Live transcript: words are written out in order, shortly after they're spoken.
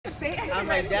on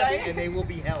my desk, and they will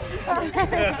be held.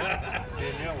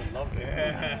 Danielle would love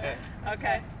it.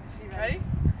 Okay. Ready?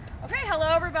 Okay, hello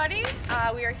everybody.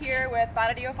 We are here with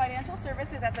Bonadio Financial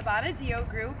Services at the Bonadio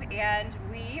Group, and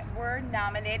we were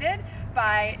nominated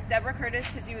by Deborah Curtis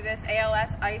to do this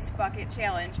ALS Ice Bucket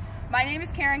Challenge. My name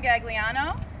is Karen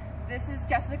Gagliano. This is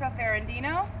Jessica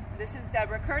Ferrandino. This is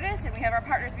Deborah Curtis, and we have our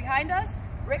partners behind us,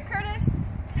 Rick Curtis,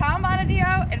 Tom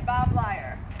Bonadio, and Bob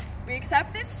Lyer. We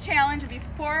accept this challenge.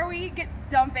 Before we get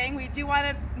dumping, we do want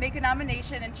to make a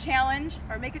nomination and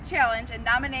make a challenge and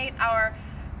nominate our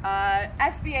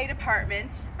SBA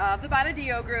department of the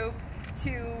Bonadio Group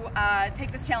to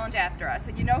take this challenge after us.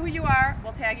 So you know who you are,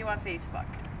 we'll tag you on Facebook.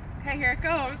 Okay, here it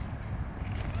goes.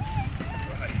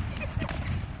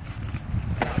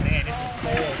 Oh man, this is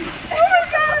cold. Oh my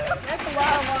God! That's a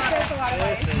lot of water. That's a lot of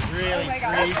This ice. is really freezing.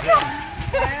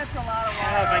 That's a lot of I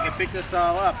don't water. know if I can pick this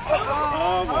all up.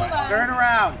 Oh boy. Turn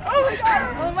around. Oh my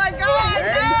God! Oh my God!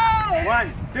 Ready? No!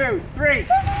 1, 2, 3.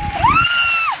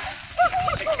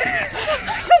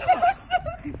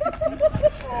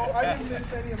 Oh, I didn't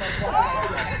miss any of my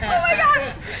Oh my God!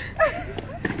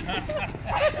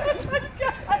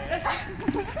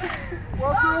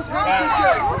 Well, girls, have a good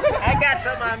day. I got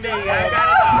some on me. I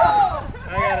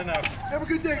got enough. Have a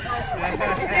good day, girls.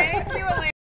 Thank you, Elaine.